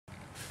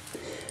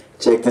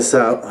Check this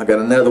out. I got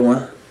another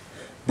one.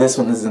 This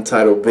one is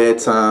entitled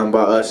Bedtime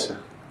by Usher.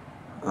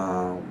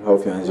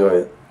 Hope you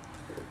enjoy it.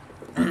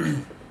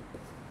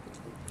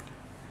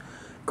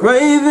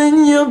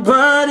 Craving your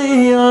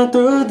body all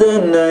through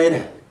the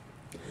night.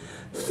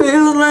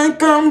 Feels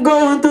like I'm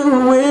going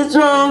through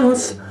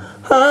withdrawals.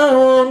 I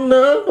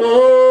wanna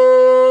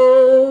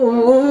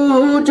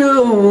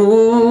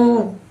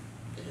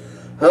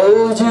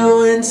hold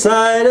you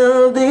inside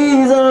of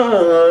these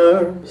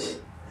arms.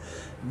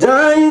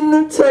 Dying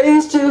to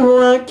taste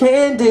you, I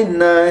can't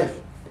deny.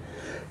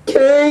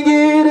 Can't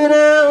get it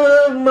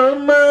out of my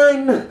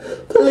mind.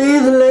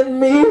 Please let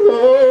me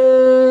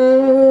hold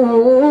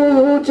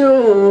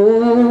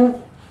you,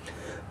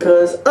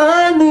 'cause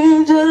I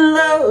need your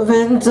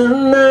loving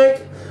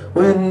tonight.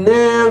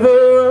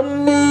 Whenever I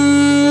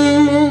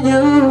need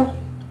you,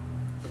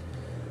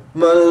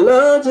 my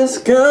love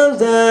just comes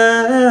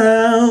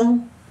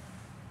down.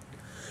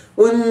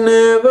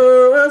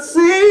 Whenever I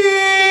see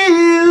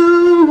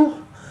you,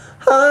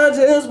 I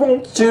just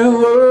want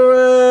you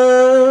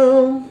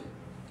around.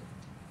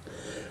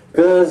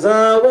 'Cause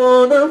I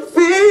wanna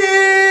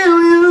feel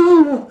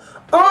you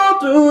all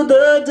through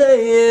the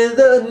day and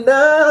the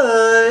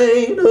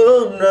night,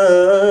 oh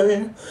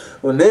night.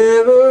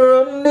 Whenever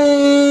I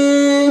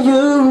need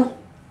you,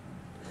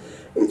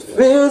 it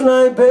feels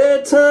like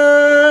bedtime.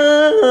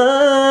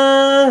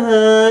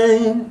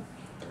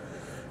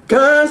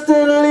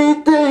 Constantly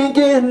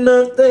thinking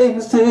of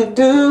things to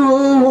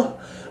do,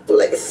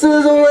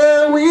 places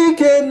where we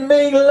can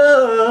make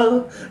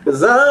love.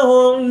 'Cause I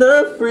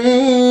wanna freak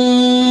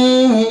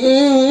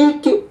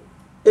you,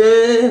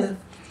 yeah.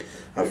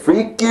 I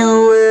freak you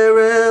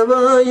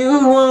wherever you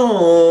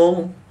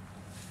want,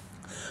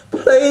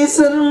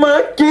 placing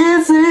my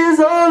kisses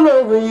all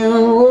over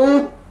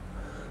you,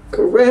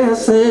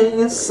 caressing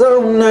it so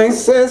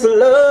nice and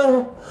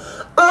slow.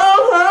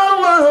 Oh, how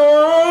I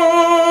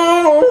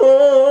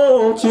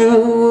want you,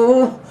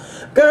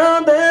 girl,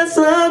 there's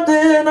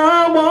something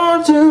I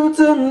want you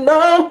to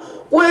know.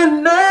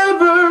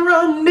 Whenever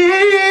I'm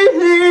near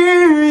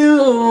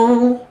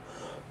you,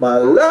 my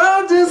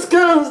love just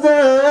comes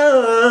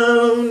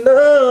down.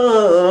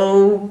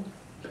 No,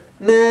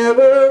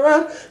 never I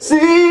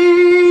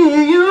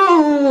see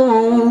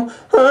you,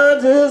 I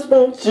just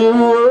want you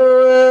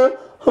around.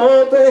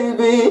 Oh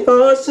baby,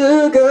 oh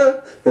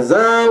sugar, 'cause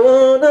I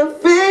wanna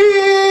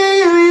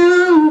feel you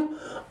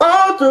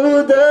all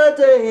through the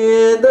day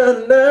and the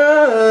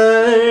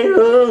night,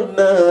 oh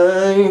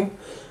night.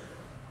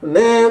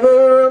 Whenever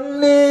I'm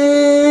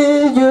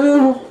near you,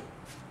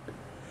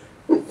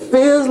 it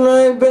feels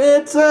like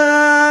bedtime.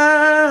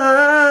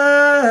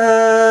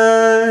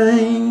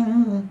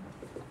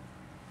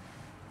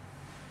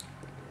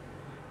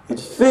 It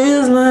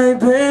feels like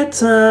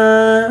bedtime.